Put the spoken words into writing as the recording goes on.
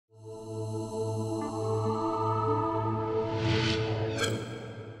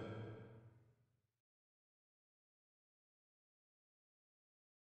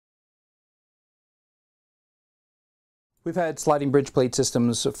We've had sliding bridge plate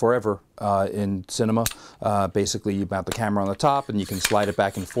systems forever in cinema. Basically, you mount the camera on the top and you can slide it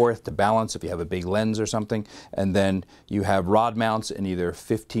back and forth to balance if you have a big lens or something. And then you have rod mounts in either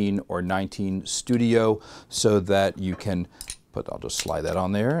 15 or 19 studio so that you can I'll just slide that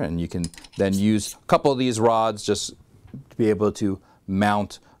on there, and you can then use a couple of these rods just to be able to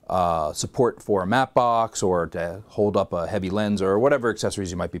mount support for a matte box or to hold up a heavy lens or whatever accessories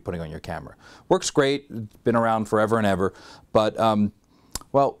you might be putting on your camera. Works great, it's been around forever and ever, but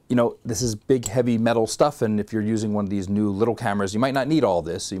well, you know, this is big heavy metal stuff, and if you're using one of these new little cameras, you might not need all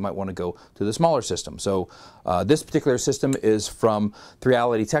this, so you might want to go to the smaller system. So this particular system is from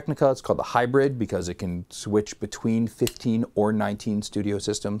Technica. It's called the Hybrid because it can switch between 15 or 19 studio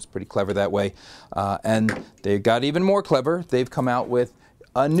systems. Pretty clever that way. And they got even more clever. They've come out with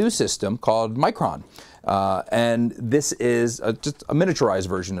a new system called Micron. And this is just a miniaturized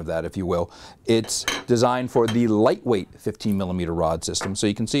version of that, if you will. It's designed for the lightweight 15mm rod system. So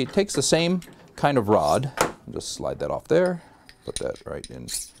you can see it takes the same kind of rod. I'll just slide that off there, put that right in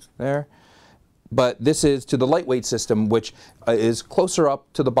there. But this is to the lightweight system, which is closer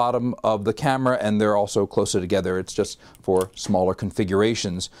up to the bottom of the camera, and they're also closer together. It's just for smaller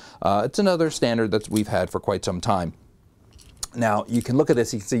configurations. It's another standard that we've had for quite some time. Now, you can look at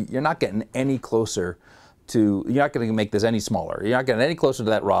this, you can see you're not getting any closer to, you're not going to make this any smaller. You're not getting any closer to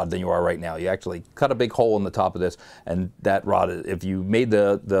that rod than you are right now. You actually cut a big hole in the top of this, and that rod, if you made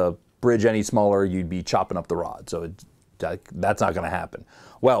the bridge any smaller, you'd be chopping up the rod. So that's not going to happen.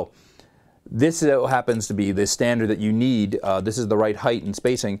 Well, this happens to be the standard that you need. This is the right height and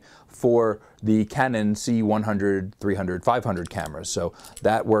spacing for the Canon C100, 300, 500 cameras. So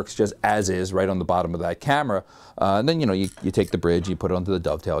that works just as is right on the bottom of that camera. And then, you know, you take the bridge, you put it onto the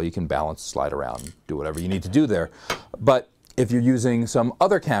dovetail, you can balance, slide around, do whatever you need to do there. But if you're using some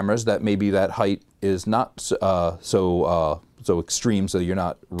other cameras that maybe that height is not so extreme, so you're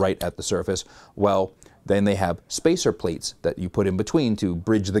not right at the surface, well, then they have spacer plates that you put in between to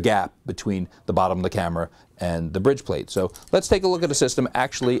bridge the gap between the bottom of the camera and the bridge plate. So let's take a look at a system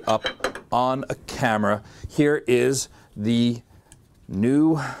actually up on a camera. Here is the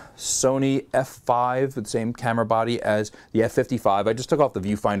new Sony F5, the same camera body as the F55. I just took off the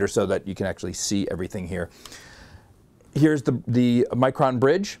viewfinder so that you can actually see everything here. Here's the Micron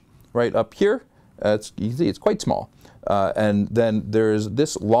bridge right up here. You can see it's quite small. And then there's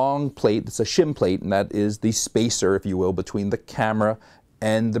this long plate, it's a shim plate, and that is the spacer, if you will, between the camera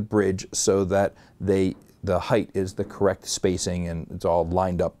and the bridge so that the height is the correct spacing and it's all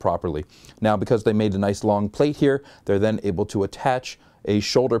lined up properly. Now, because they made a nice long plate here, they're then able to attach a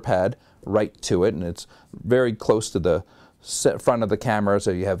shoulder pad right to it, and it's very close to the front of the camera, so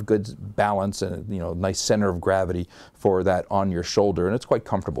you have good balance and, you know, nice center of gravity for that on your shoulder, and it's quite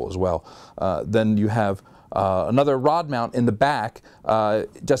comfortable as well. Then you have another rod mount in the back,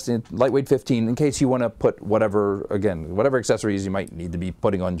 just in lightweight 15, in case you want to put whatever accessories you might need to be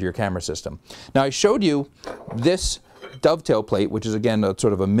putting onto your camera system. Now, I showed you this dovetail plate, which is again a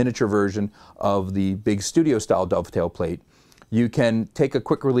sort of a miniature version of the big studio style dovetail plate. You can take a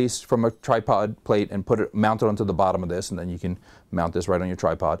quick release from a tripod plate and mount it onto the bottom of this, and then you can mount this right on your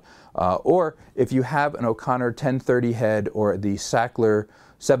tripod. Or if you have an O'Connor 1030 head or the Sackler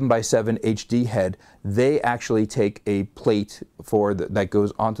 7x7 HD head, they actually take a plate that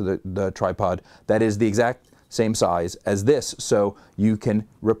goes onto the tripod that is the exact same size as this, so you can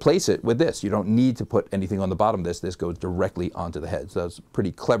replace it with this. You don't need to put anything on the bottom of this. This goes directly onto the head. So it's a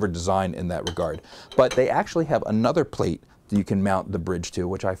pretty clever design in that regard. But they actually have another plate that you can mount the bridge to,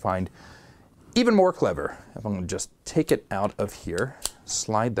 which I find even more clever. If I'm going to just take it out of here,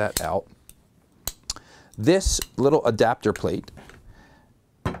 slide that out. This little adapter plate,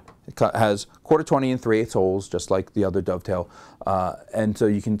 it has 1/4, 20, and 3/8 holes, just like the other dovetail. And so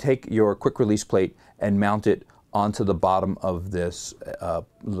you can take your quick release plate and mount it onto the bottom of this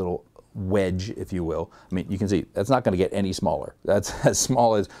little wedge, if you will. I mean, you can see that's not going to get any smaller. That's as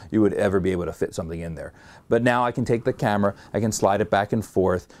small as you would ever be able to fit something in there. But now I can take the camera, I can slide it back and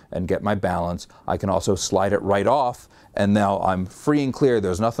forth and get my balance. I can also slide it right off, and now I'm free and clear.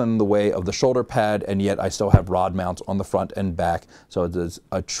 There's nothing in the way of the shoulder pad, and yet I still have rod mounts on the front and back. So it's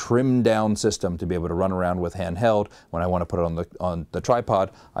a trimmed down system to be able to run around with handheld. When I want to put it on the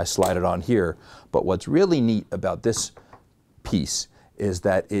tripod, I slide it on here. But what's really neat about this piece is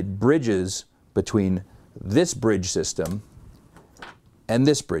that it bridges between this bridge system and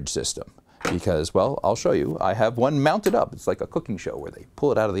this bridge system. Because, well, I'll show you. I have one mounted up. It's like a cooking show where they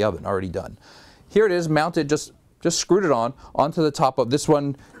pull it out of the oven, already done. Here it is mounted, just screwed it onto the top of, this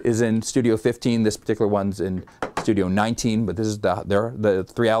one is in Studio 15, this particular one's in Studio 19, but this is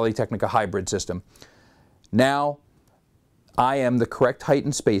the Technica hybrid system. Now, I am the correct height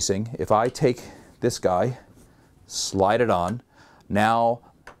and spacing. If I take this guy, slide it on, now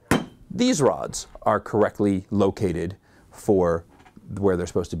these rods are correctly located for where they're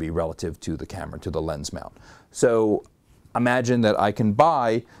supposed to be relative to the camera, to the lens mount. So imagine that I can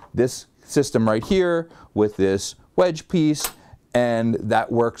buy this system right here with this wedge piece, and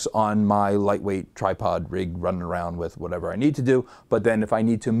that works on my lightweight tripod rig running around with whatever I need to do. But then if I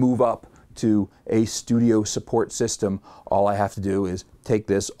need to move up to a studio support system, all I have to do is take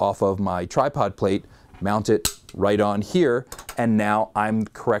this off of my tripod plate, mount it right on here, and now I'm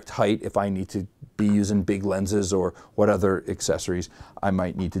correct height if I need to be using big lenses or what other accessories I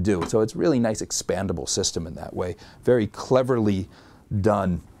might need to do. So it's really nice expandable system in that way. Very cleverly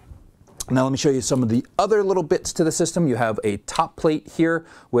done. Now let me show you some of the other little bits to the system. You have a top plate here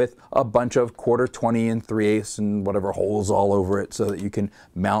with a bunch of 1/4, 20, and 3/8 and whatever holes all over it so that you can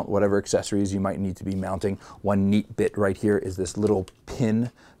mount whatever accessories you might need to be mounting. One neat bit right here is this little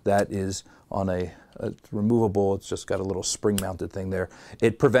pin that is on a removable. It's just got a little spring mounted thing there.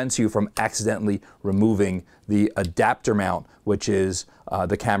 It prevents you from accidentally removing the adapter mount, which is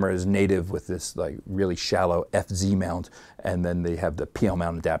the camera is native with this like really shallow FZ mount, and then they have the PL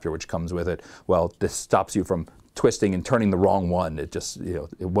mount adapter which comes with it. Well, this stops you from twisting and turning the wrong one. It just,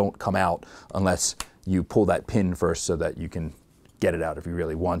 it won't come out unless you pull that pin first so that you can get it out if you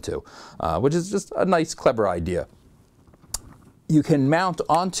really want to, which is just a nice, clever idea. You can mount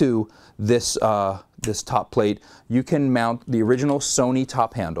onto this, this top plate, you can mount the original Sony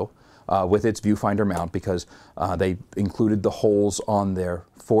top handle with its viewfinder mount, because they included the holes on there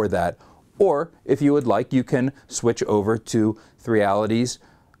for that. Or if you would like, you can switch over to 3Reality's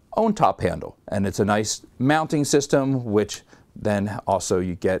own top handle. And it's a nice mounting system, which then also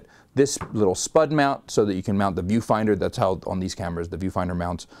you get this little spud mount so that you can mount the viewfinder. That's how on these cameras the viewfinder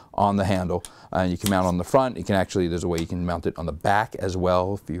mounts on the handle. You can mount on the front. You can actually, there's a way you can mount it on the back as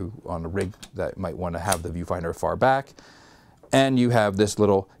well if you on a rig that might want to have the viewfinder far back. And you have this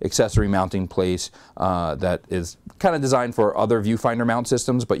little accessory mounting place that is kind of designed for other viewfinder mount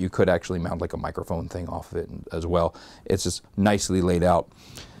systems, but you could actually mount like a microphone thing off of it as well. It's just nicely laid out.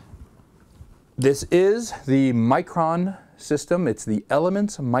 This is the Micron system. It's the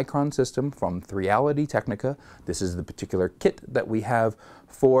Elements Micron System from 3Reality Technica. This is the particular kit that we have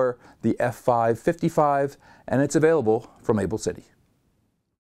for the F5 55, and it's available from AbelCine.